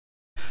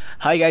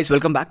Hi guys,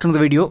 welcome back to the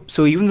video. So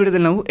ಈ ಒಂದು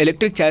ವಿಡಿಯೋದಲ್ಲಿ ನಾವು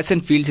electric charge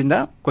and ಫೀಲ್ಡ್ಸಿಂದ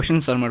question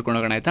solve ಮಾಡ್ಕೊಂಡು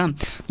ಹೋಗೋಣ. ಆಯಿತಾ?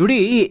 ನೋಡಿ,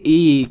 ಈ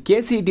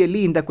KCETಯಲ್ಲಿ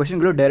ಇಂಥ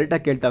ಕ್ವಶನ್ಗಳು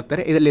ಡೈರೆಕ್ಟಾಗಿ ಕೇಳ್ತಾ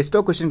ಹೋಗ್ತಾರೆ. ಇದರಲ್ಲಿ ಎಷ್ಟೋ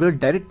ಕ್ವಶನ್ಗಳು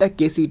ಡೈರೆಕ್ಟಾಗಿ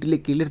KCETಲಿ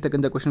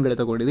ಕೇಳಿರ್ತಕ್ಕಂಥ ಕ್ವಶನ್ಗಳು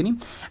ತಗೊಂಡಿದ್ದೀನಿ.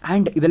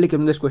 ಆ್ಯಂಡ್ ಇದರಲ್ಲಿ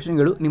ಕೆಲವೊಂದಷ್ಟು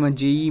ಕ್ವಶನ್ಗಳು ನಿಮ್ಮ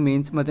JEE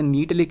ಮೇನ್ಸ್ ಮತ್ತು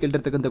ನೀಟಲ್ಲಿ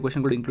ಕೇಳಿರ್ತಕ್ಕಂಥ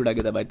ಕ್ವಶನ್ಗಳು ಇನ್ಕ್ಲೂಡ್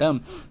ಆಗಿದ್ದಾವೆ. ಆಯಿತಾ?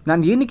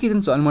 ನಾನು ಏನಕ್ಕೆ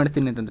ಇದನ್ನು ಸಾಲ್ವ್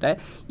ಮಾಡ್ತೀನಿ ಅಂತಂದರೆ,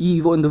 ಈ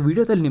ಒಂದು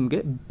ವಿಡಿಯೋದಲ್ಲಿ ನಿಮಗೆ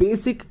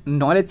ಬೇಸಿಕ್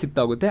ನಾಲೆಜ್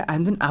ಸಿಗ್ತಾ ಹೋಗುತ್ತೆ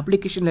and then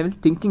application level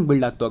thinking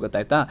build ಆಗ್ತಾ ಹೋಗುತ್ತೆ.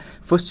 ಆಯಿತಾ?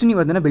 ಫಸ್ಟ್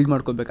ನೀವು ಅದನ್ನು ಬಿಲ್ಡ್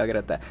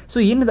ಮಾಡ್ಕೋಬೇಕಾಗಿರುತ್ತೆ. ಸೊ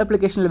ಏನದು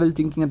ಅಪ್ಲಿಕೇಶನ್ ಲೆವೆಲ್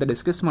ಥಿಂಕಿಂಗ್ ಅಂತ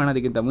ಡಿಸ್ಕಸ್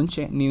ಮಾಡೋದಕ್ಕಿಂತ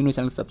ಮುಂಚೆ ನೀವು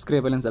ಚಾನಲ್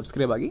ಸಬ್ಸ್ಕ್ರೈಬ್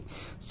ಆಗಿ.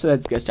 So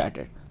let's get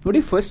started. ನೋಡಿ,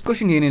 ಫಸ್ಟ್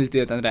ಕ್ವಶನ್ ಏನು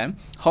ಹೇಳ್ತಿದೆ ಅಂತಂದರೆ,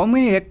 how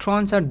many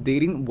electrons are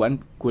there in 1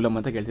 coulomb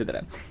ಅಂತ ಕೇಳ್ತಿದ್ದಾರೆ.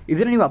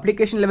 ಇದನ್ನು ನೀವು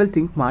ಅಪ್ಲಿಕೇಶನ್ ಲೆವೆಲ್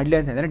ಥಿಂಕ್ ಮಾಡಲಿ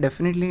ಅಂತಂದರೆ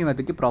ಡೆಫಿನೆಟ್ಲಿ ನೀವು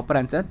ಅದಕ್ಕೆ ಪ್ರಾಪರ್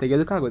ಆನ್ಸರ್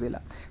ತೆಗೆಯೋದಕ್ಕಾಗೋದಿಲ್ಲ.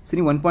 ಸೊ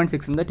ನೀವು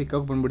 1.6 ಅಂತ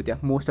ಟಿಕ್ಕಾಗಿ ಬಂದುಬಿಡ್ತೀಯ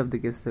most of the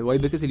cases. Why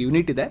because ಇಲ್ಲಿ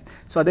ಯೂನಿಟ್ ಇದೆ,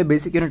 ಸೊ ಅದೇ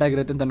ಬೇಸಿಕ್ ಯೂನಿಟ್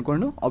ಆಗಿರುತ್ತೆ ಅಂತ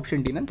ಅಂದ್ಕೊಂಡು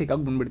option ಡಿನ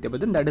ಟಿಕ್ಕಾಗಿ ಬಂದುಬಿಡ್ತೀಯ.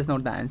 But that is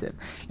not the answer.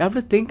 You have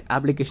to think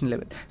application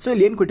level. So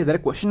ಇಲ್ಲಿ ಏನು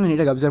ಕೊಟ್ಟಿದ್ದಾರೆ, ಕ್ವಶನ್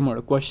ನೀಟಾಗಿ ಅಬ್ಸರ್ವ್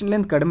ಮಾಡು. ಕ್ವಶನ್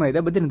ಲೆಂತ್ ಕಡಿಮೆ ಇದೆ,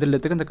 ಬಟ್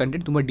ಇದರಲ್ಲಿರ್ತಕ್ಕಂಥ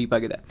ಕಂಟೆಂಟ್ ತುಂಬ ಡೀಪ್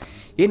ಆಗಿದೆ.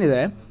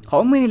 ಏನಿದೆ,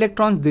 how many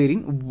electrons there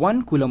in 1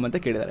 coulomb ಅಂತ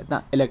ಕೇಳಿದ್ದಾರೆ.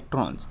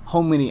 ಎಲೆಕ್ಟ್ರಾನ್ಸ್ ಹೌ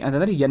ಮೆನಿ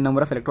ಅಂತಂದರೆ n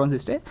ನಂಬರ್ ಆಫ್ ಎಲೆಕ್ಟ್ರಾನ್ಸ್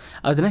ಇಷ್ಟೇ,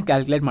 ಅದನ್ನು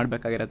calculate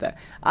ಮಾಡಬೇಕಾಗಿರುತ್ತೆ.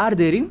 Are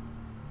there in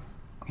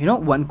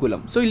 1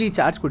 coulomb. So ಇಲ್ಲಿ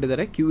ಚಾರ್ಜ್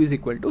ಕೊಟ್ಟಿದ್ದಾರೆ, Q is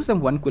equal to some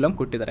 1 coulomb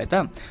ಕೊಟ್ಟಿದ್ದಾರೆ. ಆಯಿತಾ?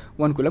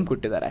 1 ಕೂಲಮ್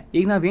ಕೊಟ್ಟಿದ್ದಾರೆ.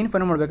 ಈಗ ನಾವೇನು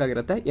ಫೈನ್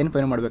ಮಾಡಬೇಕಾಗಿರುತ್ತೆ,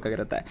 ಫೈನ್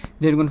ಮಾಡಬೇಕಾಗಿರುತ್ತೆ.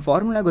 ನಿನಗೊಂದು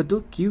ಫಾರ್ಮುಲಾ ಗೊತ್ತು,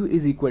 Q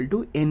is equal to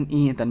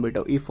NE ಅಂತ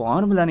ಅಂದ್ಬಿಟ್ಟು. ಈ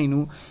ಫಾರ್ಮುಲಾ ನೀನು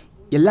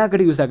ಎಲ್ಲ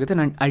ಕಡೆ ಯೂಸ್ ಆಗುತ್ತೆ.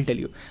 ನಾನು ಐ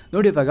ಟೆಲ್ ಯು.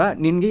 ನೋಡಿ, ಇವಾಗ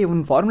ನಿನಗೆ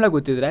ಒಂದು ಫಾರ್ಮುಲಾ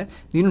ಗೊತ್ತಿದ್ರೆ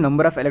ನೀನು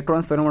ನಂಬರ್ ಆಫ್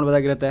ಎಲೆಕ್ಟ್ರಾನ್ಸ್ ಫೈನ್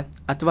ಮಾಡ್ಬೋದಾಗಿರುತ್ತೆ,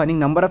 ಅಥವಾ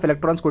ನಿಂಗೆ ನಂಬರ್ ಆಫ್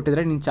ಎಲೆಕ್ಟ್ರಾನ್ಸ್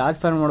ಕೊಟ್ಟಿದ್ರೆ ನೀನು ಚಾರ್ಜ್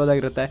ಫೈನ್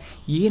ಮಾಡೋದಾಗಿರುತ್ತೆ,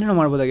 ಏನೇನೋ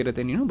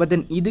ಮಾಡ್ಬೋದಾಗಿರುತ್ತೆ ನೀನು. ಬಟ್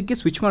ದೆನ್ ಇದಕ್ಕೆ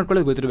ಸ್ವಿಚ್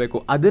ಮಾಡ್ಕೊಳ್ಳೋದು ಗೊತ್ತಿರಬೇಕು.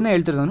 ಅದನ್ನೇ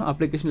ಹೇಳ್ತಾರೆ ನಾನು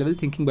ಅಪ್ಲಿಕೇಶನ್ ಲೆವೆಲ್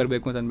ಥಿಂಕಿಂಗ್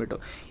ಬರಬೇಕು ಅಂತ ಅಂದ್ಬಿಟ್ಟು.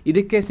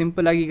 ಇದಕ್ಕೆ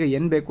ಸಿಂಪಲ್ ಆಗಿ ಈಗ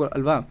ಏನು ಬೇಕು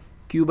ಅಲ್ವಾ,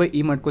 Q/E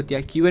ಮಾಡ್ಕೋತೀಯ.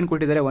 Q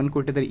ಕೊಟ್ಟಿದ್ದಾರೆ, 1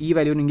 ಕೊಟ್ಟಿದ್ದಾರೆ. ಈ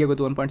ವ್ಯಾಲ್ಯೂ ನಿಮಗೆ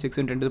ಗೊತ್ತು, 1.6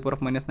 ×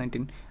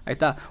 10⁻⁻19.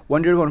 ಆಯಿತಾ?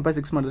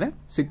 1/1.6 ಮಾಡಿದ್ರೆ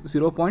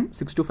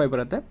 0.625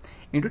 ಬರುತ್ತೆ,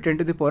 ಇಂಟು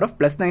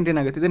 10⁻+19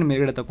 ಆಗುತ್ತೆ. ಇದನ್ನು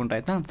ಮೇಲ್ಗಡೆ ತಗೊಂಡ್ರೆ.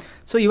 ಆಯಿತಾ?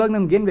 ಸೊ ಇವಾಗ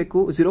ನಮ್ಗೆ ಏನು ಬೇಕು,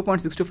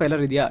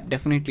 0.625 ಇದೆಯಾ?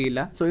 ಡೆಫಿನೆಟ್ಲಿ ಇಲ್ಲ.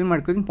 ಸೊ ಏನು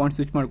ಮಾಡ್ಕೋತೀನಿ, ಪಾಯಿಂಟ್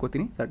ಸ್ವಿಚ್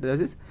ಮಾಡ್ಕೋತೀನಿ. ದಟ್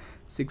ಇಸ್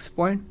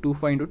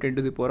 6.25 ×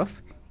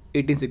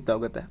 10⁻18 ಸಿಗ್ತಾ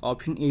ಹೋಗುತ್ತೆ.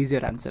 Option A is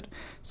your answer.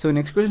 So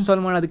next question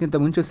solve ಮಾಡೋದಕ್ಕಿಂತ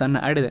ಮುಂಚೆ ಸಣ್ಣ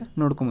ಆ್ಯಡ್ ಇದೆ,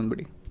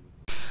 ನೋಡ್ಕೊಂಬಂದ್ಬಿಡಿ.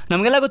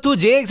 ನಮಗೆಲ್ಲ ಗೊತ್ತು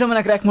JEE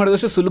ಎಕ್ಸಾಮನ್ನು ಕ್ರ್ಯಾಕ್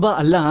ಮಾಡೋದಷ್ಟು ಸುಲಭ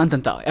ಅಲ್ಲ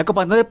ಅಂತಂತ. ಯಾಕಪ್ಪ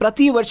ಅಂತಂದರೆ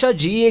ಪ್ರತಿ ವರ್ಷ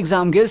JEE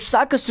ಎಕ್ಸಾಮ್ಗೆ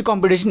ಸಾಕಷ್ಟು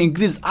ಕಾಂಪಿಟೇಷನ್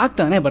ಇನ್ಕ್ರೀಸ್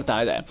ಆಗ್ತಾನೆ ಬರ್ತಾ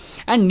ಇದೆ.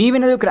 ಆ್ಯಂಡ್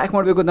ನೀವೇನಾದರೂ ಕ್ರ್ಯಾಕ್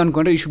ಮಾಡಬೇಕು ಅಂತ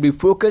ಅಂದ್ಕೊಂಡ್ರೆ you should be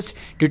focused,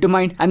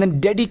 determined and then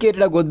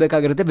dedicated ಆಗಿ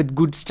ಓದಬೇಕಾಗಿರುತ್ತೆ ವಿತ್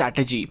ಗುಡ್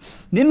ಸ್ಟ್ರಾಟಜಿ.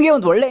 ನಿಮಗೆ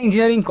ಒಂದು ಒಳ್ಳೆ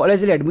ಇಂಜಿನಿಯರಿಂಗ್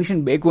ಕಾಲೇಜಲ್ಲಿ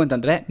ಅಡ್ಮಿಷನ್ ಬೇಕು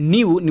ಅಂತಂದರೆ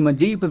ನೀವು ನಿಮ್ಮ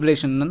JEE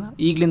ಪ್ರಿಪ್ರೇಷನನ್ನು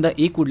ಈಗಲಿಂದ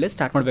ಈ ಕೂಡಲೇ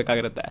ಸ್ಟಾರ್ಟ್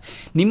ಮಾಡಬೇಕಾಗಿರುತ್ತೆ.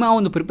 ನಿಮ್ಮ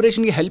ಒಂದು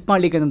ಪ್ರಿಪ್ರೇಷನ್ಗೆ ಹೆಲ್ಪ್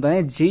ಮಾಡಲಿಕ್ಕೆ ಅಂತಲೇ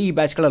JEE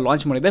ಬ್ಯಾಚ್ಗಳ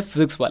ಲಾಂಚ್ ಮಾಡಿದೆ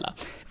physics Vala,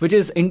 which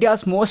is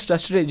India's most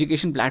trusted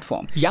education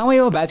platform.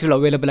 ಯಾವ ಬ್ಯಾಚ್ಗಳು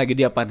ಅವೈಲೇಬಲ್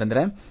ಆಗಿದೆಯಪ್ಪ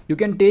ಅಂತಂದರೆ, you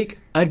can take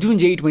Arjun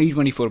JEE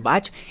 2024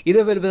 batch. ಇದು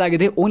ಅವೈಲೇಬಲ್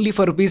ಆಗಿದೆ ಓನ್ಲಿ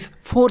ಫಾರ್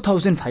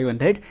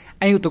 ₹4,500.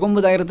 ಆ್ಯಂಡ್ ನೀವು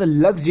ತೊಗೊಬೋದಾಗಿರುತ್ತೆ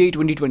ಲಕ್ಸ್ JEE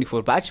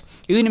 2024 ಬ್ಯಾಚ್.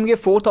 ಇದು ನಿಮಗೆ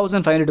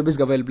 ₹4,500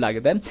 ಅವೈಲೇಬಲ್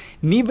ಆಗಿದೆ.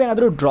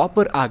 ನೀವೇನಾದರೂ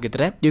ಡ್ರಾಪರ್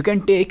ಆಗಿದ್ರೆ you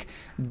can take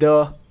the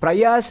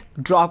Prayas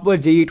dropper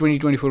JEE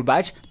 2024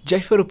 batch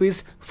just for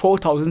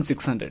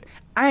 ₹4,600.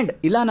 And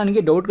ಇಲ್ಲ,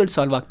 ನನಗೆ ಡೌಟ್ಗಳು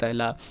ಸಾಲ್ವ್ ಆಗ್ತಾ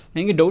ಇಲ್ಲ,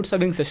 ನನಗೆ ಡೌಟ್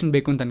ಸಾಲ್ವಿಂಗ್ ಸೆಷನ್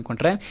ಬೇಕು ಅಂತ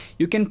ಅಂದ್ಕೊಂಡ್ರೆ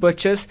you can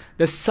purchase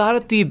the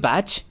Sarathi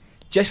batch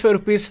just for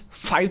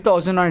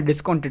 ₹5,000 on a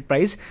discounted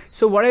price.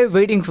 So what are you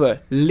waiting for?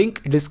 Link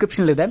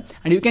description ಇದೆ,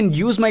 and you can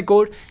use my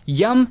code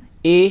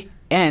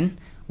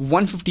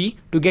MAN150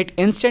 to get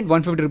instant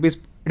 ₹150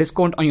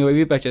 discount on your EV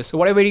purchase. So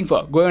what are you waiting for?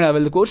 Go and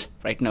avail the course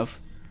right now.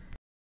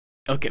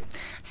 Okay,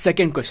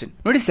 second question.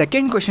 ನೋಡಿ,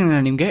 second question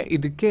ನಿಮಗೆ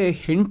ಇದಕ್ಕೆ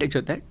hint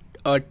ಜೊತೆ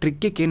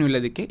ಟ್ರಿಕ್ಕೇನು ಇಲ್ಲ.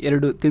 ಇದಕ್ಕೆ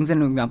 2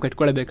 ಥಿಂಗ್ಸನ್ನು ನಾವು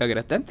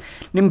ಕಟ್ಕೊಳ್ಬೇಕಾಗಿರುತ್ತೆ.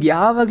 ನಿಮ್ಗೆ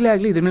ಯಾವಾಗಲೇ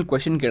ಆಗಲಿ ಇದ್ರ ಮೇಲೆ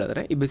ಕ್ವಶನ್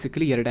ಕೇಳಿದ್ರೆ ಈ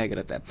ಬೇಸಿಕಲಿ 2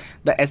 ಆಗಿರುತ್ತೆ.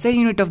 The SI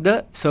unit of the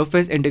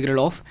surface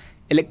integral of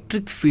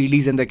electric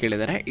field ಅಂತ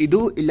ಕೇಳಿದ್ದಾರೆ. ಇದು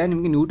ಇಲ್ಲ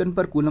ನಿಮಗೆ ನ್ಯೂಟನ್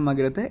ಪರ್ ಕೂಲಮ್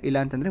ಆಗಿರುತ್ತೆ, ಇಲ್ಲ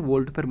ಅಂತಂದರೆ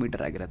ವೋಲ್ಟ್ ಪರ್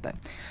ಮೀಟರ್ ಆಗಿರುತ್ತೆ.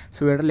 ಸೊ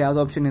ಇದರಲ್ಲಿ ಯಾವ್ದು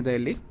ಆಪ್ಷನ್ ಇದೆ,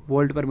 ಇಲ್ಲಿ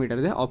ವೋಲ್ಟ್ ಪರ್ ಮೀಟರ್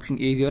ಇದೆ. Option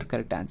A is your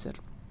correct answer.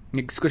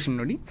 Next question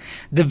ನೋಡಿ,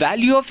 the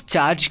value of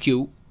charge Q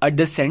at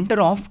the center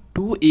of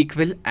 2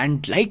 equal and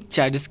like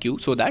charges Q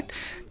so that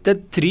the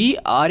 3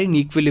 are in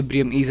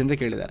equilibrium is ಅಂತ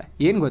ಕೇಳಿದ್ದಾರೆ.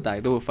 ಏನು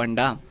ಗೊತ್ತಾಯಿತು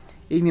ಫಂಡಾ?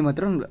 ಈಗ ನಿಮ್ಮ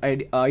ಹತ್ರ ಒಂದು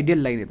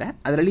ಐಡಿಯಲ್ ಲೈನ್ ಇದೆ,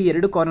 ಅದರಲ್ಲಿ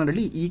 2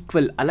 ಕಾರ್ನರಲ್ಲಿ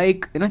ಈಕ್ವಲ್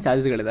ಅಲೈಕ್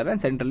ಚಾರ್ಜ್ಗಳಿದ್ದಾವೆ,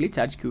 ಸೆಂಟ್ರಲ್ಲಿ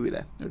ಚಾರ್ಜ್ Q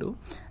ಇದೆ. ನೋಡು,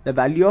 the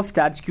value of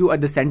charge Q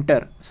at the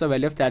centre. So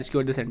value of charge Q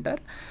at the centre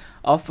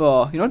of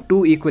 2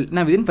 equal.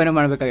 ನಾವು ಇದನ್ನು ಫೈಂಡ್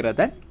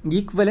ಮಾಡಬೇಕಾಗಿರುತ್ತೆ.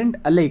 ಈಕ್ವಲ್ ಆ್ಯಂಡ್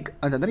ಅಲೈಕ್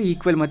ಅಂತಂದರೆ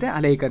ಈಕ್ವಲ್ ಮತ್ತು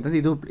ಅಲೈಕ್ ಅಂತಂದರೆ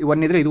ಇದು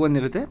 1 ಇದ್ದರೆ ಇದು 1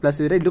 ಇರುತ್ತೆ, ಪ್ಲಸ್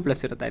ಇದ್ದರೆ ಇದು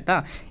ಪ್ಲಸ್ ಇರುತ್ತೆ. ಆಯಿತಾ?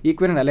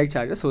 Equal and alike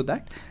charges. So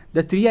that the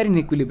 3 R in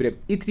equilibrium.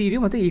 ಈ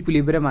 3 ಮತ್ತು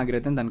ಈಕ್ವಿಲಿಬ್ರಿಯಮ್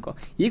ಆಗಿರುತ್ತೆ ಅಂತ ಅನ್ಕೋ.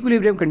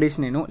 ಈಕ್ವಿಲಿಬ್ರಿಯಮ್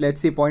ಕಂಡೀಷನ್ ಏನು,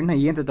 ಲೆಟ್ಸ್ ಈ ಪಾಯಿಂಟ್ನ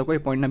ಎ ಅಂತ ತಗೋ,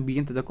 ಈ ಪಾಯಿಂಟ್ನ ಬಿ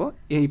ಅಂತ ತಗೋ,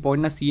 ಈ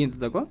ಪಾಯಿಂಟ್ನ ಸಿ ಅಂತ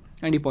ತಗೋ,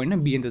 ಆ್ಯಂಡ್ ಈ ಪಾಯಿಂಟ್ನ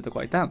ಬಿ ಅಂತ ತಗೋ.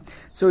 ಆಯಿತಾ?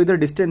 ಸೊ ಇದರ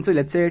ಡಿಸ್ಟೆನ್ಸು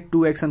ಲೆಟ್ಸ್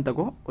 2x ಅಂತ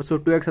ತಗೋ. ಸೊ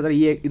 2x ಆದರೆ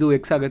ಇದು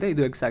x ಆಗುತ್ತೆ,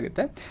 ಇದು x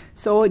ಆಗುತ್ತೆ.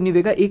 ಸೊ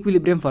ನೀವೀಗ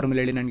ಈಕ್ವಿಲಿಬ್ರಿಯಮ್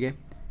ಫಾರ್ಮುಲಾ ಹೇಳಿ ನನಗೆ.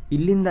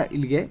 ಇಲ್ಲಿಂದ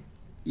ಇಲ್ಲಿಗೆ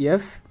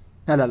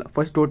ಅಲ್ಲ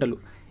first total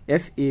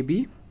FAB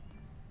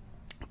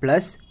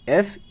plus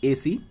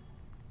FAC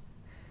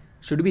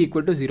should be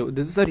equal to 0.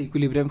 This is our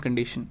equilibrium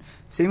condition.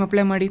 Same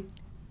apply ಮಾಡಿ.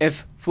 F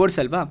force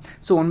ಅಲ್ವಾ?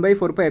 So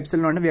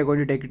 1/4πε0 we are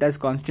going to take it as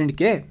constant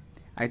K.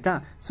 ಆಯಿತಾ?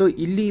 So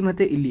ಇಲ್ಲಿ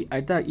ಮತ್ತು ಇಲ್ಲಿ.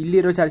 ಆಯಿತಾ?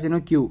 ಇಲ್ಲಿರೋ ಚಾರ್ಜ್ ಏನೋ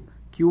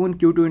Q1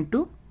 Q2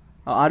 ಇಂಟು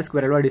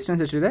R² ಅಲ್ವಾ?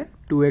 ಡಿಸ್ಟೆನ್ಸ್ ಎಷ್ಟಿದೆ?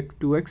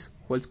 2x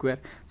whole square.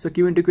 So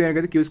Q into Q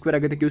ಆಗುತ್ತೆ ಕ್ಯೂ ಸ್ಕ್ವೇರ್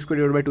ಆಗುತ್ತೆ, Q square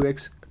divide by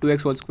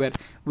 2x whole square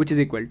which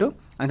is equal to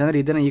ಅಂತಂದರೆ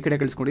ಇದನ್ನು ಈ ಕಡೆ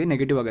ಕಳಿಸ್ಕೊಂಡು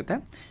ನೆಗೆಟಿವ್ ಆಗುತ್ತೆ.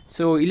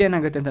 ಸೊ ಇಲ್ಲಿ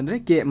ಏನಾಗುತ್ತೆ ಅಂತಂದರೆ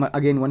ಕೆ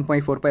ಅಗೇನ್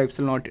 1.45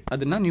 ಎಪ್ಸಿಲಾನ್ ನಾಟ್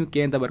ಅದನ್ನು ನೀವು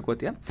ಕೆ ಅಂತ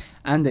ಬರ್ಕೋತೀಯ.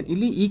 ಆ್ಯಂಡ್ ದೆನ್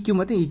ಇಲ್ಲಿ ಈ ಕ್ಯೂ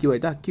ಮತ್ತು ಈ ಕ್ಯೂ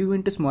ಆಯಿತಾ, Q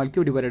into small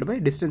Q divided by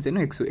distance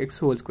ಏನು ಎಕ್ಸ್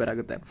ಹೋಲ್ ಸ್ಕ್ವೇರ್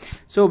ಆಗುತ್ತೆ.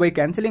 So by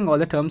cancelling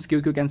all the terms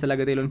Q cancel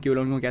ಆಗುತ್ತೆ, ಇಲ್ಲೊಂದು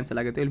ಕ್ಯೂ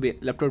ಕ್ಯಾನ್ಸಲ್ ಆಗುತ್ತೆ, ಇಲ್ಲಿ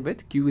left out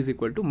with Q is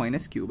equal to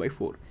minus Q by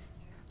 4.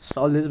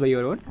 Solve this by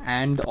your own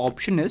and the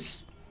option is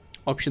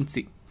option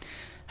C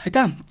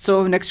ಆಯಿತಾ. So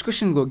next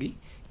ಕ್ವೆಶನ್ಗೆ ಹೋಗಿ,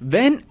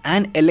 when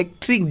an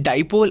electric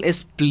dipole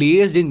is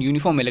placed in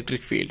uniform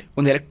electric field.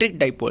 ಒಂದು electric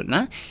ಡೈಪೋಲ್ನ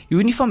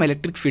uniform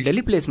electric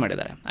ಫೀಲ್ಡಲ್ಲಿ place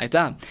ಮಾಡಿದ್ದಾರೆ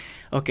ಆಯಿತಾ.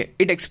 Okay,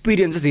 it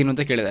experiences ಏನು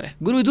ಅಂತ ಕೇಳಿದ್ದಾರೆ.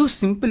 ಗುರು ಇದು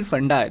ಸಿಂಪಲ್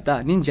ಫಂಡ ಆಯಿತಾ,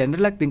 ನೀನು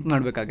ಜನರಲಾಗಿ think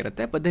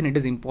ಮಾಡಬೇಕಾಗಿರುತ್ತೆ, but then it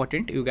is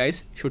important, you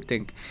guys should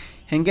think.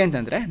 ಹೆಂಗೆ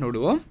ಅಂತಂದರೆ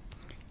ನೋಡು,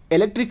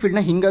 ಎಲೆಕ್ಟ್ರಿಕ್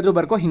ಫೀಲ್ಡ್ನ ಹಿಂಗಾದರೂ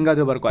ಬರ್ಕೋ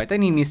ಆಯಿತಾ,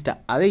 ನೀನು ಇಷ್ಟ.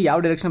 ಅದೇ ಯಾವ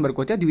ಡೈರೆಕ್ಷನ್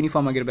ಬರ್ಕೋತೀಯ ಅದು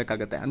ಯೂನಿಫಾರ್ಮ್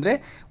ಆಗಿರಬೇಕಾಗುತ್ತೆ, ಅಂದರೆ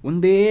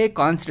ಒಂದೇ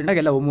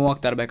ಕಾನ್ಸ್ಟೆಂಟಾಗಿ ಎಲ್ಲ ಮೂವ್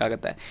ಆಗ್ತಾ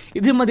ಇರಬೇಕಾಗುತ್ತೆ.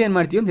 ಇದ್ರ ಮಧ್ಯೆ ಏನು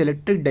ಮಾಡ್ತೀವಿ, ಒಂದು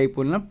ಎಲೆಕ್ಟ್ರಿಕ್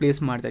ಡೈಪೋಲ್ನ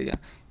ಪ್ಲೇಸ್ ಮಾಡ್ತಾ ಇದೆಯಾ.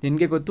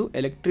 ನಿನಗೆ ಗೊತ್ತು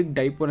ಎಲೆಕ್ಟ್ರಿಕ್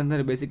ಡೈಪೋಲ್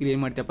ಅಂತಂದರೆ ಬೇಸಿಕಲಿ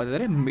ಏನು ಮಾಡ್ತೀಯಪ್ಪ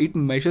ಅಂತಂದರೆ it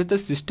measures the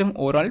system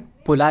over all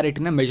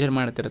ಪೊಲಾರಿಟಿನ measure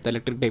ಮಾಡ್ತಿರುತ್ತೆ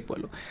electric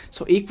ಡೈಪೋಲು.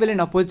 So equal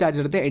and oppose charge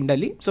ಇರುತ್ತೆ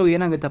ಎಂಡಲ್ಲಿ. ಸೊ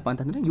ಏನಾಗುತ್ತಪ್ಪ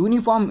ಅಂತಂದರೆ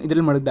ಯೂನಿಫಾರ್ಮ್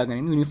ಇದರಲ್ಲಿ ಮಡಗಿದಾಗ,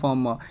 ನೀನು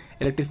ಯೂನಿಫಾರ್ಮ್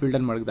ಎಲೆಕ್ಟ್ರಿಕ್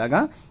ಫೀಲ್ಡಲ್ಲಿ ಮಡಗಿದಾಗ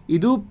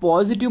ಇದು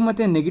ಪಾಸಿಟಿವ್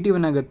ಮತ್ತು ನೆಗೆಟಿವ್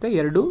ಏನಾಗುತ್ತೆ,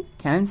 ಎರಡು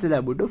ಕ್ಯಾನ್ಸಲ್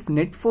ಆಗಿಬಿಟ್ಟು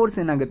ನೆಟ್ ಫೋರ್ಸ್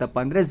ಏನಾಗುತ್ತಪ್ಪ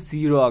ಅಂದರೆ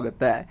ಝೀರೋ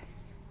ಆಗುತ್ತೆ.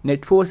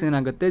 ನೆಟ್ ಫೋರ್ಸ್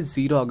ಏನಾಗುತ್ತೆ,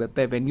 ಝೀರೋ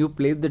ಆಗುತ್ತೆ. When you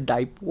place the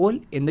dipole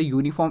in the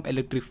uniform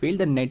electric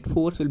field the net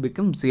force will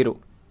become zero.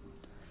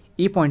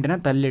 ಈ ಪಾಯಿಂಟನ್ನು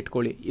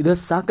ತಲೆಯಿಟ್ಕೊಳ್ಳಿ, ಇದು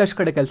ಸಾಕಷ್ಟು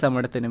ಕಡೆ ಕೆಲಸ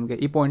ಮಾಡುತ್ತೆ ನಿಮಗೆ.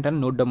 ಈ ಪಾಯಿಂಟನ್ನು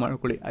ನೋಟ್ ಡೌನ್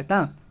ಮಾಡ್ಕೊಳ್ಳಿ ಆಯಿತಾ.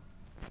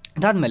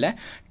 ಅದಾದಮೇಲೆ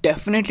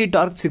ಡೆಫಿನೆಟ್ಲಿ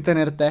ಟಾರ್ಕ್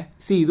ಸಿಗ್ತಾನೆ ಇರುತ್ತೆ.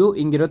 ಇದು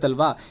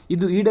ಹಿಂಗಿರುತ್ತಲ್ವಾ,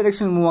 ಇದು ಈ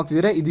ಡೈರೆಕ್ಷನ್ ಮೂವ್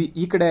ಆಗ್ತಿದ್ರೆ ಇದು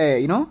ಈ ಕಡೆ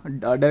ಏನೋ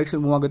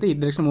ಡೈರೆಕ್ಷನ್ ಮೂವ್ ಆಗುತ್ತೆ, ಈ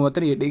ಡೈರೆಕ್ಷನ್ ಮೂವ್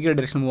ಆಗ್ತಾರೆ, ಈ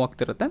ಡೈರೆಕ್ಷನ್ ಮೂವ್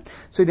ಆಗ್ತಿರುತ್ತೆ.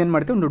 ಸೊ ಇದೇನು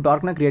ಮಾಡುತ್ತೆ, ಒಂದು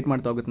ಟಾರ್ಕ್ನ ಕ್ರಿಯೇಟ್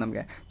ಮಾಡ್ತಾ ಹೋಗುತ್ತೆ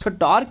ನಮಗೆ. ಸೊ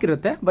ಟಾರ್ಕ್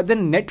ಇರುತ್ತೆ, ಬಟ್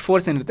ದೆನ್ ನೆಟ್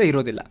ಫೋರ್ಸ್ ಏನಿರುತ್ತೆ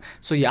ಇರೋದಿಲ್ಲ.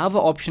 ಸೊ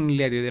ಯಾವ ಆಪ್ಷನ್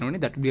ಇಲ್ಲಿ ಅದಿದೆ ನೋಡಿ,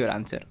 that will be your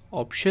answer.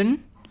 Option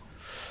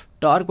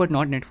torque but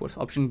not net force,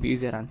 option B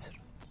is your answer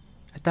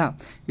ಆಯಿತಾ.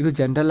 ಇದು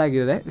ಜನರಲ್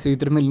ಆಗಿದೆ. ಸೊ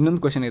ಇದ್ರ ಮೇಲೆ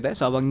ಇನ್ನೊಂದು ಕ್ವಶನ್ ಇದೆ,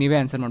 ಸೊ ಅವಾಗ ನೀವೇ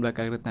ಆನ್ಸರ್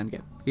ಮಾಡಬೇಕಾಗಿರುತ್ತೆ ನನಗೆ.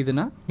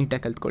 ಇದನ್ನು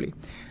ನೀಟಾಗಿ ಕಲ್ತ್ಕೊಳ್ಳಿ.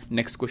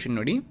 ನೆಕ್ಸ್ಟ್ ಕ್ವಶನ್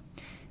ನೋಡಿ,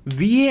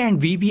 V A and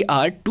we B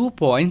R 2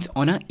 points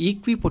on a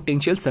ಈಕ್ವಿ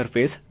potential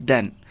surface.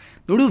 Then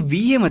ನೋಡು,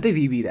 ವಿ ಎ ಮತ್ತು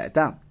ವಿ ಬಿ ಇದೆ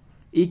ಆಯಿತಾ.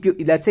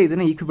 ಇದಾಚೆ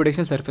ಇದನ್ನು ಈಕ್ವಿ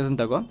ಪೊಟೆನ್ಷಿಯಲ್ ಸರ್ಫೇಸ್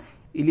ಅಂತ ತಗೋ.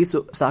 ಇಲ್ಲಿ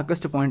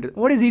ಸಾಕಷ್ಟು ಪಾಯಿಂಟ್ ಇದೆ.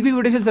 ವಾಟ್ ಇಸ್ ಈಕ್ವಿ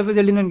ಪೊಟೆನ್ಷಿಯಲ್ ಸರ್ಫೇಸ್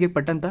ಹೇಳಿ ನನಗೆ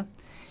ಪಟ್ಟಂತ.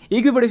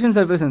 ಈಕ್ವಿ ಪೊಟೆನ್ಷಿಯಲ್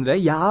ಸರ್ಫೇಸ್ ಅಂದರೆ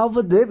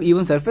ಯಾವುದೇ ಈ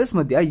ಒಂದು ಸರ್ಫೇಸ್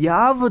ಮಧ್ಯ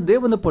ಯಾವುದೇ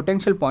ಒಂದು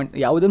ಪೊಟೆನ್ಷಿಯಲ್ ಪಾಯಿಂಟ್,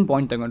 ಯಾವುದೊಂದು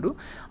ಪಾಯಿಂಟ್ ತಗೊಂಡ್ರು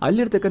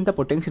ಅಲ್ಲಿರ್ತಕ್ಕಂಥ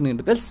ಪೊಟೆನ್ಷಿಯಲ್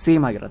ಏನಿರುತ್ತೆ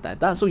ಸೇಮ್ ಆಗಿರುತ್ತೆ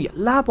ಆಯಿತಾ. ಸೊ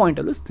ಎಲ್ಲ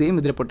ಪಾಯಿಂಟಲ್ಲೂ ಸೇಮ್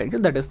ಇದ್ರೆ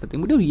potential, that is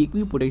nothing but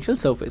ಈಕ್ವಿ potential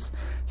surface.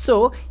 So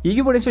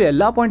ಈಕ್ವಿ potential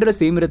ಎಲ್ಲ ಪಾಯಿಂಟಲ್ಲೂ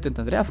ಸೇಮ್ ಇರುತ್ತೆ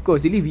ಅಂತಂದರೆ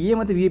ಅಫ್ಕೋರ್ಸ್ ಇಲ್ಲಿ ವಿ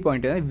ಎ ಮತ್ತು ವಿ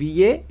ಪಾಯಿಂಟ್ ಇದೆ, V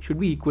A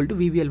should be equal to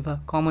V B ಅಲ್ವಾ,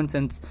 ಕಾಮನ್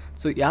ಸೆನ್ಸ್.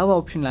 ಸೊ ಯಾವ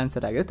ಆಪ್ಷನ್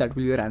ಆನ್ಸರ್ ಆಗಿದೆ, that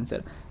will your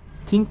answer.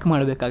 Think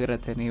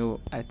ಮಾಡಬೇಕಾಗಿರುತ್ತೆ ನೀವು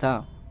ಆಯಿತಾ.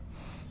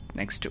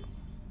 ನೆಕ್ಸ್ಟು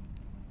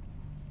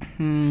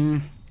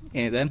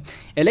ಏನಿದೆ,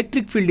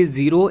 electric field is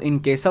zero in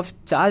case of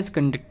charge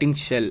conducting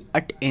shell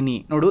at any.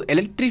 ನೋಡು,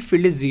 electric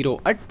field is zero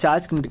at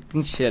charge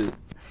conducting shell.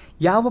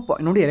 ಯಾವ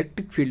ನೋಡಿ,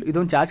 electric field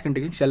ಇದೊಂದು charge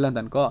conducting shell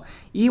ಅಂತ ಅನ್ಕೋ.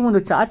 ಈ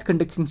ಒಂದು ಚಾರ್ಜ್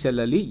ಕಂಡಕ್ಟಿಂಗ್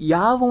ಶೆಲ್ಲಲ್ಲಿ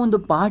ಯಾವ ಒಂದು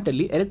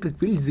ಪಾರ್ಟಲ್ಲಿ ಎಲೆಕ್ಟ್ರಿಕ್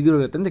ಫೀಲ್ಡ್ ಝೀರೋ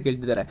ಇರುತ್ತೆ ಅಂತ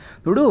ಕೇಳ್ತಿದ್ದಾರೆ.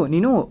 ನೋಡು,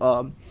 ನೀನು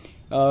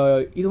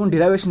ಇದು ಒಂದು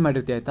ಡಿರೈವೇಷನ್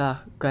ಮಾಡಿರ್ತೀಯ ಆಯಿತಾ.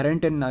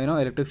 ಕರೆಂಟ್ ಏನೋ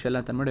ಎಲೆಕ್ಟ್ರಿಕ್ ಶೆಲ್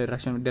ಅಂತ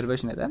ಅಂದ್ಬಿಟ್ಟು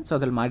ಡಿರೈವೇಷನ್ ಇದೆ. ಸೊ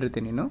ಅದ್ರಲ್ಲಿ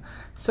ಮಾಡಿರ್ತೀನಿ ನೀನು.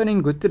 ಸೊ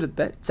ನಿಂಗೆ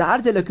ಗೊತ್ತಿರುತ್ತೆ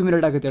ಚಾರ್ಜ್ ಎಲ್ಲ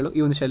ಅಕ್ಯುಮುಲೇಟ್ ಆಗುತ್ತೆ ಹೇಳು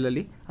ಈ ಒಂದು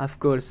ಶೆಲ್ಲಲ್ಲಿ.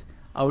 ಅಫ್ಕೋರ್ಸ್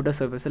ಔಟರ್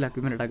ಸರ್ಫೇಸಲ್ಲಿ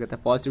ಅಕ್ಯುಮುಲೇಟ್ ಆಗುತ್ತೆ.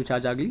 ಪಾಸಿಟಿವ್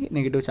ಚಾರ್ಜ್ ಆಗಲಿ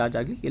ನೆಗೆಟಿವ್ ಚಾರ್ಜ್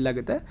ಆಗಲಿ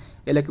ಎಲ್ಲಾಗುತ್ತೆ,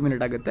 ಎಲ್ಲ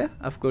ಅಕ್ಯುಮುಲೇಟ್ ಆಗುತ್ತೆ.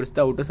 ಅಫ್ಕೋರ್ಸ್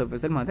ದ ಔಟರ್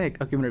ಸರ್ಫೇಸಲ್ಲಿ ಮಾತ್ರ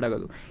ಅಕ್ಯುಮುಲೇಟ್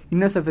ಆಗೋದು,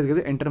 ಇನ್ನರ್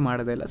ಸರ್ಫೇಸ್ಗೆ ಎಂಟರ್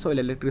ಮಾಡೋದೇ ಇಲ್ಲ. ಸೊ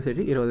ಇಲ್ಲಿ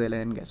ಎಲೆಕ್ಟ್ರಿಸಿಟಿ ಇರೋದಿಲ್ಲ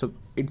ನನಗೆ. So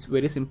it's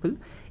very simple.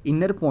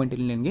 Inner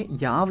ಪಾಯಿಂಟಲ್ಲಿ ನನಗೆ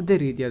ಯಾವುದೇ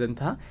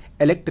ರೀತಿಯಾದಂತಹ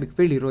ಎಲೆಕ್ಟ್ರಿಕ್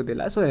ಫೀಲ್ಡ್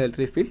ಇರೋದಿಲ್ಲ. ಸೊ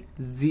ಎಲೆಕ್ಟ್ರಿಕ್ ಫೀಲ್ಡ್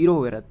ಝೀರೋ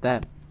ಇರುತ್ತೆ.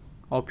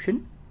 Option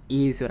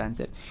is your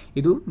answer.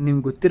 ಇದು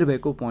ನಿಮ್ಗೆ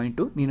ಗೊತ್ತಿರಬೇಕು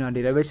ಪಾಯಿಂಟು. ನೀನು ಆ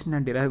ಡಿರೈವೇಷನ್ನ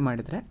ಡಿರೈವ್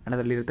ಮಾಡಿದರೆ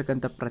ಅದರಲ್ಲಿ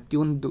ಇರತಕ್ಕಂಥ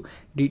ಪ್ರತಿಯೊಂದು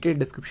ಡೀಟೇಲ್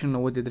ಡಿಸ್ಕ್ರಿಪ್ಷನ್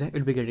ಓದಿದ್ರೆ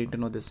will be getting to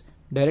know this.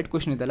 Direct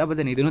question ಇದೆಲ್ಲ,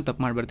 ಬಟ್ ಇದನ್ನು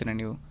ತಪ್ಪು ಮಾಡಿಬಿಡ್ತೀನಿ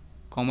ನೀವು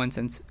ಕಾಮನ್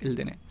ಸೆನ್ಸ್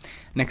ಇಲ್ದೇನೆ.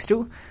 Next,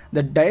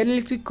 the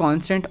dielectric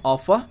constant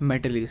of a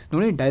metal is.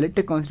 ನೋಡಿ,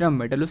 dielectric constant of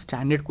metal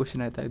standard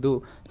question ಆಯಿತಾ. ಇದು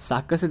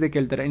ಸಾಕಷ್ಟು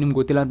ಕೇಳ್ತಾರೆ, ನಿಮ್ಗೆ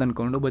ಗೊತ್ತಿಲ್ಲ ಅಂತ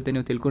ಅಂದ್ಕೊಂಡು, ಬಟ್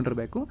ನೀವು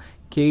ತಿಳ್ಕೊಂಡಿರಬೇಕು.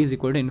 K is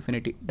equal to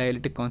infinity.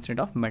 Dielectric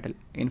constant of metal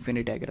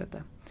infinity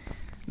ಆಗಿರುತ್ತೆ.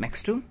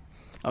 Next,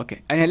 okay,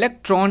 an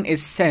electron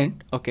is sent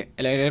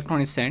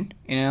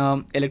in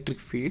an electric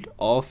field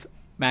of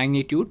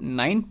magnitude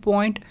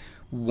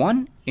 9.1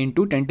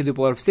 into 10 to the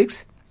power of 6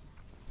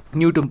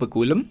 Newton per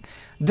coulomb.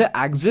 The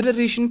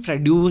acceleration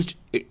produced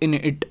in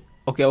it,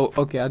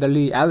 okay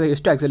ಅದರಲ್ಲಿ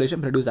ಎಷ್ಟು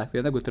acceleration produce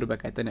ಆಗ್ತಿದೆ ಅಂತ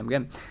ಗೊತ್ತಿರಬೇಕಾಯ್ತು ನಿಮಗೆ.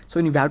 So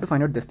ನೀವು have to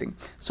find out this thing.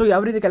 So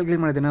ಯಾವ ರೀತಿ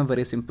calculate ಮಾಡೋದನ್ನ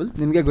very simple.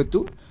 ನಿಮಗೆ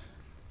ಗೊತ್ತು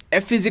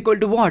F is equal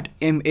to what?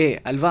 MA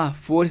ಅಲ್ವಾ.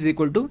 ಫೋರ್ಸ್ is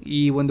equal to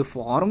ಈ ಒಂದು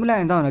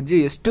ಫಾರ್ಮುಲಾಯಿಂದ ಅವನ ಅಜ್ಜಿ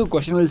ಎಷ್ಟು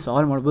ಕ್ವಶನ್ಗಳು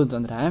ಸಾಲ್ವ್ ಮಾಡ್ಬೋದು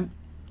ಅಂತಂದರೆ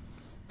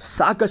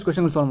ಸಾಕಷ್ಟು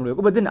ಕ್ವಶನ್ಗಳು ಸಾಲ್ವ್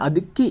ಮಾಡಬೇಕು. ಬಟ್ ದೆನ್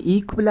ಅದಕ್ಕೆ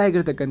ಈಕ್ವಲ್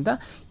ಆಗಿರ್ತಕ್ಕಂಥ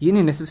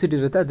ಏನೇ ನೆಸೆಸಿಟಿ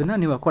ಇರುತ್ತೆ ಅದನ್ನು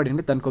ನೀವು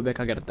ಅಕಾರ್ಡಿಂಗ್ಲಿ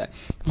ತಂದ್ಕೋಬೇಕಾಗಿರುತ್ತೆ.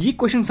 ಈ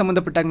ಕ್ವಶನ್ಗೆ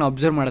ಸಂಬಂಧಪಟ್ಟಾಗ ನಾವು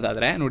ಅಬ್ಸರ್ವ್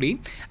ಮಾಡೋದಾದರೆ ನೋಡಿ,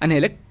 an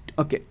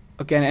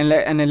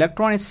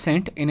electron is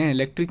sent in an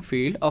electric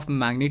field of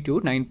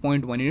magnitude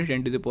 9.1 into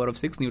 10 to the power of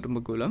 6 Newton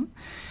per coulomb.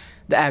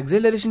 The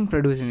acceleration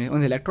produce,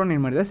 ಒಂದು ಎಲೆಕ್ಟ್ರಾನ್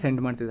ಏನು ಮಾಡಿದ್ದಾರೆ, ಸೆಂಡ್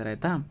ಮಾಡ್ತಿದ್ದಾರೆ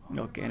ಆಯಿತಾ.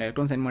 ಓಕೆ,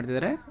 ಎಲೆಕ್ಟ್ರಾನ್ ಸೆಂಡ್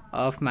ಮಾಡ್ತಿದ್ದಾರೆ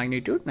ಆಫ್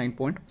ಮ್ಯಾಗ್ನಿಟ್ಯೂಡ್ 9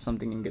 ಪಾಯಿಂಟ್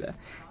ಸಮಥಿಂಗ್ ಹಿಂಗಿದೆ.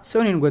 So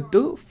ನಿನ್ಗೆ ಗೊತ್ತು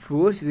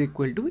force is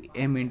equal to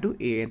M into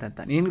A ಅಂತ.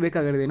 ನಿನ್ಗೆ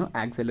ಬೇಕಾಗಿರೋದೇನು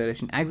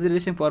ಆಕ್ಸಲರೇಷನ್.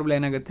 ಆಕ್ಸಲರೇಷನ್ ಫಾರ್ಮುಲಾ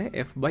ಏನಾಗುತ್ತೆ,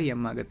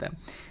 F/m ಆಗುತ್ತೆ.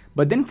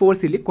 ಬಟ್ ದೆನ್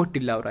ಫೋರ್ಸ್ ಇಲ್ಲಿ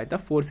ಕೊಟ್ಟಿಲ್ಲ ಅವರು, ಆಯಿತಾ.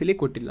 ಫೋರ್ಸಲ್ಲಿ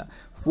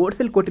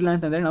ಕೊಟ್ಟಿಲ್ಲ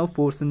ಅಂತಂದರೆ ನಾವು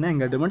ಫೋರ್ಸನ್ನು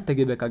ಹೆಂಗಾದ್ರೂ ಮಾಡಿ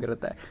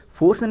ತೆಗಿಬೇಕಾಗಿರುತ್ತೆ.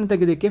 ಫೋರ್ಸನ್ನು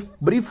ತೆಗೆಯೋದಕ್ಕೆ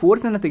ಬರೀ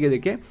ಫೋರ್ಸನ್ನು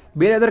ತೆಗೆಯೋದಕ್ಕೆ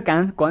ಬೇರೆ ಯಾವ್ದಾದ್ರು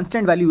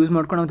ಕಾನ್ಸ್ಟೆಂಟ್ ವ್ಯಾಲ್ಯೂ ಯೂಸ್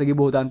ಮಾಡ್ಕೊಂಡು ನಾವು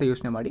ತೆಗಿಬೋದಾ ಅಂತ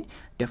ಯೋಚನೆ ಮಾಡಿ.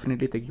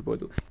 ಡೆಫಿನೆಟ್ಲಿ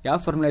ತೆಗಿಬೋದು. ಯಾವ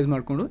ಫಾರ್ಮುಲಾ ಯೂಸ್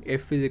ಮಾಡಿಕೊಂಡು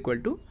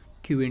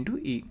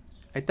F=Q×E,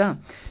 ಆಯಿತಾ.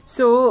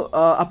 ಸೊ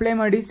ಅಪ್ಲೈ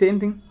ಮಾಡಿ ಸೇಮ್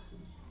ಥಿಂಗ್,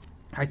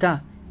 ಆಯಿತಾ.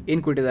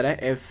 ಏನು ಕೊಟ್ಟಿದ್ದಾರೆ,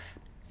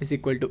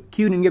 F=Q,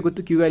 ನಿಮಗೆ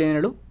ಗೊತ್ತು Q ವ್ಯಾಲ್ಯೂ ಏನು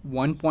ಹೇಳು,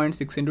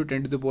 1.6 ×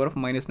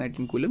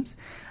 10⁻−19 ಕೂಲಮ್ಸ್,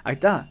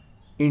 ಆಯಿತಾ.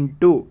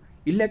 ಇಂಟು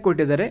ಇಲ್ಲೇ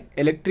ಕೊಟ್ಟಿದ್ದಾರೆ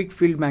ಎಲೆಕ್ಟ್ರಿಕ್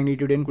ಫೀಲ್ಡ್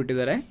ಮ್ಯಾಗ್ನಿಟ್ಯೂಡ್ ಏನು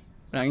ಕೊಟ್ಟಿದ್ದಾರೆ,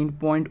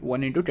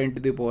 9.1 ×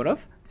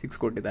 10⁻6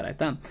 ಕೊಟ್ಟಿದ್ದಾರೆ,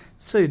 ಆಯಿತಾ.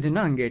 ಸೊ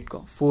ಇದನ್ನು ಹಂಗೆ ಇಟ್ಕೊ,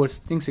 ಫೋರ್ಸ್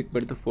ಹಿಂಗೆ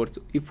ಸಿಕ್ಬಿಡ್ತು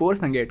ಫೋರ್ಸು. ಈ ಫೋರ್ಸ್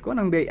ಹಂಗೆ ಇಟ್ಕೊ,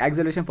 ನಮಗೆ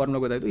ಆಕ್ಸಲೇಷನ್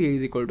ಫಾರ್ಮುಲಾ ಗೊತ್ತಾಯಿತು,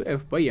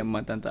 A=F/m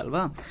ಅಂತ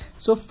ಅಲ್ವಾ.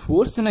 ಸೊ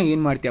ಫೋರ್ಸನ್ನ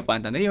ಏನು ಮಾಡ್ತೀಯಪ್ಪ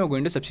ಅಂತಂದರೆ ಇವಾಗ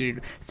ಗೋಯಿಂಟು ಸಬ್ಸ್ಟಿಟ್ಯೂಟ್.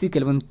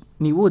 ಕೆಲವೊಂದು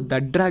ನೀವು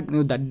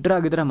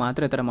ದಡ್ಡರಾಗಿದ್ರೆ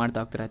ಮಾತ್ರ ಈ ಥರ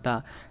ಮಾಡ್ತಾ ಹೋಗ್ತೀರ, ಆಯಿತಾ.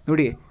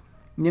 ನೋಡಿ,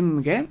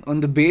 ನಿಮಗೆ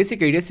ಒಂದು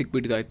ಬೇಸಿಕ್ ಐಡಿಯಾ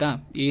ಸಿಕ್ಬಿಡ್ತು, ಆಯಿತಾ.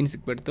 ಏನು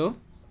ಸಿಕ್ಬಿಡ್ತು,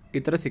 ಈ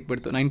ಥರ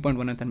ಸಿಕ್ಬಿಡ್ತು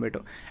 9.1 ಅಂತ ಅಂದ್ಬಿಟ್ಟು.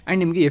 ಆ್ಯಂಡ್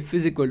ನಿಮಗೆ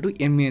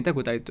F=me ಅಂತ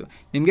ಗೊತ್ತಾಯಿತು.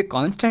 ನಿಮಗೆ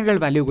ಕಾನ್ಸ್ಟೆಂಟ್ಗಳ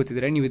ವ್ಯಾಲ್ಯೂ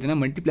ಗೊತ್ತಿದ್ರೆ ನೀವು ಇದನ್ನು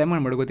ಮಲ್ಟಿಪ್ಲೈ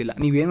ಮಾಡಿ ಗೊತ್ತಿಲ್ಲ.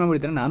 ನೀವು ಏನು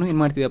ಮಾಡ್ಬಿಡ್ತೀರ, ನಾನು ಏನು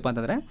ಮಾಡ್ತಿದ್ದಪ್ಪ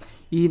ಅಂತಂದರೆ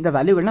ಇಂಥ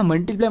ವ್ಯಾಲ್ಯೂಗಳನ್ನ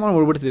ಮಲ್ಟಿಪ್ಲೈ ಮಾಡಿ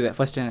ಮಾಡ್ಬಿಡ್ತಿದ್ದೆ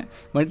ಫಸ್ಟೇ.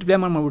 ಮಲ್ಟಿಪ್ಲೈ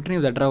ಮಾಡಿಬಿಟ್ರೆ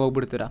ನೀವು ದಡ್ಡರಾಗಿ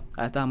ಹೋಗ್ಬಿಡ್ತೀರಾ,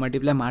 ಆಯಿತಾ.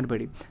 ಮಲ್ಟಿಪ್ಲೈ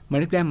ಮಾಡಬೇಡಿ.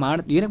 ಏನಕ್ಕೆ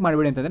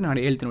ಮಾಡಬೇಡಿ ಅಂತಂದರೆ ನಾನು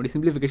ಹೇಳ್ತೀನಿ ನೋಡಿ,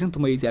 ಸಿಂಪ್ಲಿಫಿಕೇಷನ್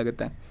ತುಂಬ ಈಸಿ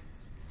ಆಗುತ್ತೆ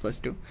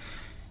ಫಸ್ಟು.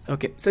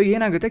 ಓಕೆ, ಸೊ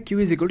ಏನಾಗುತ್ತೆ,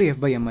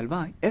 Q=F/m ಅಲ್ವಾ.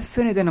 ಎಫ್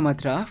ಏನಿದೆ ನಮ್ಮ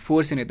ಹತ್ರ,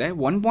 ಫೋರ್ಸ್ ಏನಿದೆ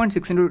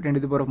 1.6 ×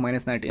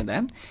 10⁻−19 ಇದೆ,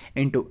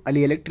 ಇಂಟು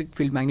ಅಲ್ಲಿ ಎಲೆಕ್ಟ್ರಿಕ್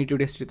ಫೀಲ್ಡ್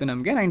ಮ್ಯಾಗ್ನಿಟ್ಯೂಡ್ ಎಷ್ಟಿತ್ತು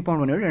ನಮಗೆ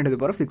 9.1 ×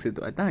 10⁻6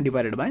 ಇತ್ತು, ಆಯಿತಾ.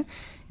 ಡಿವೈಡೆಡ್ ಬೈ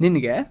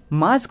ನಿನಗೆ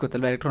ಮಾಸ್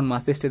ಗೊತ್ತಲ್ವ, ಎಲೆಕ್ಟ್ರಾನ್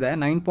ಮಾಸ್ ಎಷ್ಟಿದೆ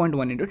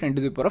 9.1 ×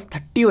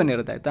 10⁻31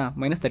 ಇರುತ್ತೆ, ಆಯಿತಾ.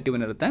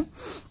 -31 ಇರುತ್ತೆ.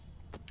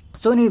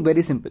 ಸೊ ನೀವು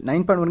ವೆರಿ ಸಿಂಪಲ್,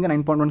 9.1ಗೆ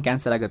 9.1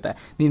 ಕ್ಯಾನ್ಸಲ್ ಆಗುತ್ತೆ.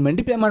 ನೀನು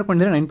ಮಲ್ಟಿಪ್ಲೈ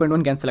ಮಾಡ್ಕೊಂಡ್ರೆ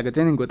 9.1 ಕ್ಯಾನ್ಸಲ್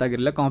ಆಗುತ್ತೆ. ನಿಮ್ಗೆ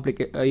ಗೊತ್ತಾಗಿರಲಿಲ್ಲ,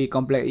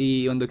 ಈ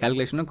ಒಂದು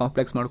ಕ್ಯಾಲ್ಕುಲೇಷನ್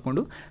ಕಾಂಪ್ಲೆಕ್ಸ್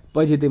ಮಾಡಿಕೊಂಡು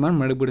ಪಜಿತಿ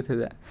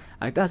ಮಾಡಿಬಿಡ್ತಿದೆ,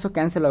 ಆಯಿತಾ. So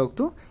cancel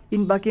ಆಗೋಗ್ತು.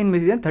 ಇನ್ನು ಬಾಕಿ ಏನು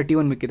ಮಿಕ್ಕಿದೆ,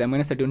 31 ಮಿಕ್ಕಿದೆ,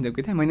 -31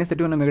 ಸಿಕ್ಕಿದೆ.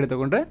 -31 ಮೇಗಡೆ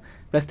ತೊಗೊಂಡ್ರೆ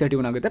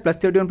 +31 ಆಗುತ್ತೆ.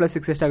 +31 +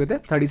 6 ಎಷ್ಟಾಗುತ್ತೆ,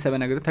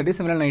 37 ಆಗುತ್ತೆ.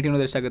 37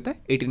 19 ಎಷ್ಟಾಗುತ್ತೆ,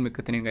 18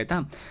 ಮಿಕ್ಕುತ್ತೆ ನಿಮ್ಗೆ, ಆಯಿತಾ.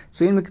 ಸೊ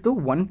ಏನು ಮಿಕ್ಕಿತು,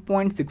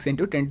 1.6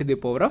 ×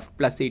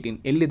 10⁻+18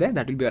 ಎಲ್ಲಿದೆ,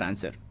 that will be our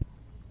answer.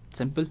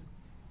 Simple.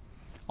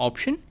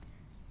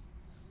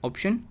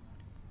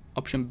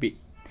 Option B.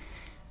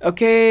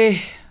 Okay,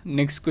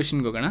 next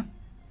ಕ್ವೆಶನ್ಗೆ ಹೋಗೋಣ.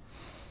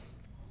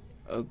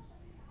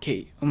 Okay,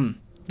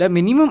 the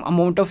minimum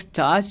amount of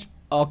charge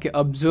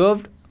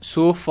observed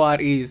so for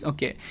is.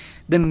 Okay,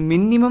 the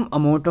minimum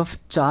amount of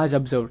charge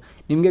observed.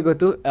 ನಿಮಗೆ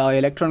ಗೊತ್ತು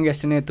ಎಲೆಕ್ಟ್ರಾನ್ಗೆ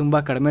ಅಷ್ಟೇ ತುಂಬ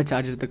ಕಡಿಮೆ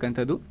ಚಾರ್ಜ್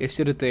ಇರ್ತಕ್ಕಂಥದ್ದು.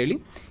 ಎಷ್ಟಿರುತ್ತೆ ಹೇಳಿ.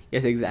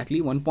 S,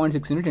 exactly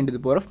 1.6 ×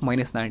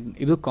 10⁻−19.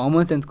 ಇದು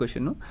ಕಾಮನ್ ಸೆನ್ಸ್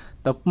ಕ್ವೆಶನ್ನು,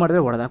 ತಪ್ಪು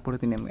ಮಾಡಿದ್ರೆ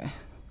ಹೊಡೆದಾಕ್ಬಿಡ್ತೀನಿ ನಿಮಗೆ.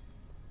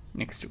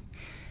 Next,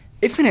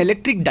 if N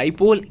electric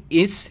dipole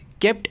is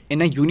kept in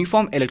a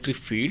uniform electric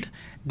field,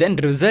 then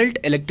result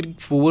electric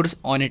force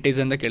on it is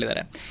ಅಂತ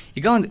ಕೇಳಿದ್ದಾರೆ.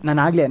 ಈಗ ನಾನು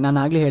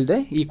ಆಗಲೇ ಹೇಳಿದೆ,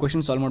 ಈ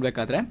ಕ್ವೆಶನ್ ಸಾಲ್ವ್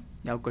ಮಾಡಬೇಕಾದ್ರೆ,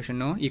 ಯಾವ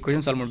ಕ್ವೆಶನ್ನು, ಈ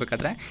ಕ್ವೆಶನ್ ಸಾಲ್ವ್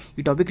ಮಾಡಬೇಕಾದ್ರೆ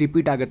ಈ ಟಾಪಿಕ್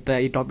ರಿಪೀಟ್ ಆಗುತ್ತೆ,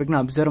 ಈ ಟಾಪಿಕ್ನ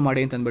ಅಬ್ಸರ್ವ್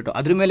ಮಾಡಿ ಅಂತ ಅಂದ್ಬಿಟ್ಟು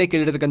ಅದ್ರ ಮೇಲೆ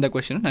ಕೇಳಿರ್ತಕ್ಕಂಥ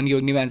ಕ್ವೆಶನ್ ನನಗೆ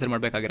ಇವಾಗ ನೀವೇ ಆನ್ಸರ್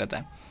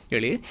ಮಾಡಬೇಕಾಗಿರುತ್ತೆ.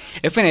 ಹೇಳಿ,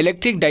 if N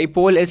electric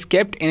dipole is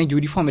kept in a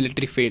uniform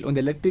electric field.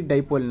 ಒಂದು electric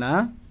ಡೈಪೋಲ್ನ,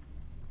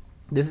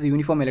 this is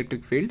uniform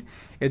electric field,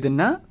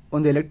 ಇದನ್ನು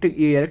ಒಂದು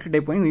ಈ ಎಲೆಕ್ಟ್ರಿಕ್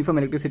ಡೈಪೋಲ್ ಯೂನಿಫಾರ್ಮ್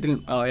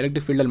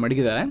ಎಲೆಕ್ಟ್ರಿಕ್ ಫೀಲ್ಡಲ್ಲಿ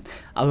ಮಡಗಿದ್ದಾರೆ.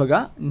 ಆವಾಗ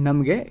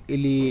ನಮಗೆ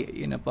ಇಲ್ಲಿ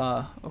ಏನಪ್ಪ,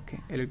 okay,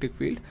 electric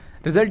field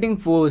resulting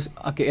force,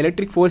 okay,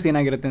 electric force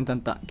ಏನಾಗಿರುತ್ತೆ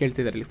ಅಂತ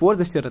ಕೇಳ್ತಿದ್ದಾರೆ. ಇಲ್ಲಿ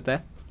ಫೋರ್ಸ್ ಎಷ್ಟಿರುತ್ತೆ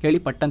ಹೇಳಿ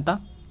ಪಟ್ಟಂತ.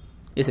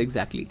 S,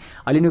 exactly.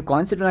 ಅಲ್ಲಿ ನೀವು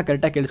ಕಾನ್ಸೆಪ್ಟನ್ನ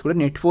ಕರೆಕ್ಟಾಗಿ ಕೇಳಿಸ್ಕೊಂಡ್ರೆ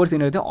ನೆಟ್ ಫೋರ್ಸ್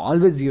ಏನಿರುತ್ತೆ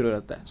ಆಲ್ವೇಸ್ 0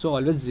 ಇರುತ್ತೆ. So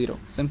always 0,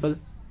 simple.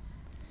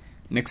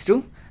 Next,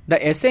 the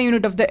SI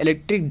unit of the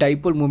electric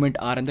dipole moment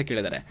R ಅಂತ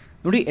ಕೇಳಿದ್ದಾರೆ.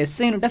 ನೋಡಿ,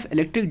 SI unit of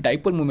electric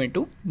dipole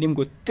moment ನಿಮ್ಗೆ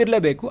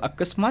ಗೊತ್ತಿರಲೇಬೇಕು.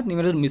 ಅಕಸ್ಮಾತ್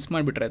ನೀವೇನಾದರೂ ಮಿಸ್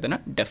ಮಾಡಿಬಿಟ್ರೆ ಅದನ್ನು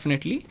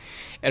ಡೆಫಿನೆಟ್ಲಿ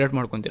ಎರಟ್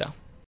ಮಾಡ್ಕೊತೀರಾ.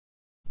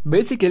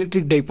 ಬೇಸಿಕ್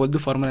ಎಲೆಕ್ಟ್ರಿಕ್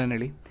ಡೈಪೋಲ್ದು ಫಾರ್ಮುಲಾ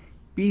ಹೇಳಿ,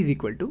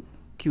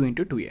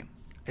 P=Q×2A,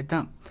 ಆಯಿತಾ.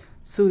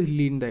 ಸೊ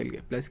ಇಲ್ಲಿಂದ ಇಲ್ಲಿಗೆ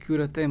 +Q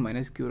ಇರುತ್ತೆ,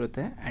 -Q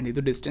ಇರುತ್ತೆ, ಆ್ಯಂಡ್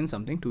ಇದು ಡಿಸ್ಟೆನ್ಸ್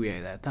ಸಮಥಿಂಗ್ 2A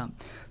ಇದೆ, ಆಯಿತಾ.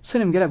 ಸೊ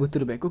ನಿಮಗೆಲ್ಲ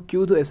ಗೊತ್ತಿರಬೇಕು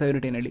Qದು SI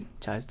ಯೂನಿಟ್ ಏನು ಹೇಳಿ,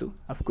 ಚಾರ್ಜ್ದು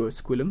of course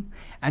coulomb,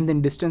 and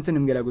then distance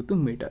ನಿಮಗೆಲ್ಲ ಗೊತ್ತು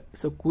metre.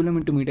 So coulomb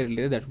into metre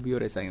ಇಲ್ಲಿದೆ, that be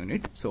your SI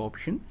unit. So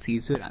option C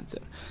is your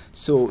answer.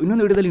 So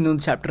ಇನ್ನೊಂದು ವಿಡಿಯೋದಲ್ಲಿ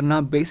ಇನ್ನೊಂದು ಚಾಪ್ಟರ್ನ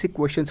ಬೇಸಿಕ್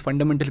ಕ್ವೆಶನ್ಸ್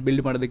ಫಂಡಮೆಂಟಲ್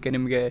ಬಿಲ್ಡ್ ಮಾಡೋದಕ್ಕೆ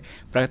ನಿಮಗೆ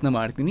ಪ್ರಯತ್ನ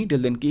ಮಾಡ್ತೀನಿ.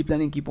 Till then keep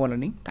learning, keep on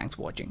learning. Thanks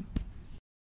for watching.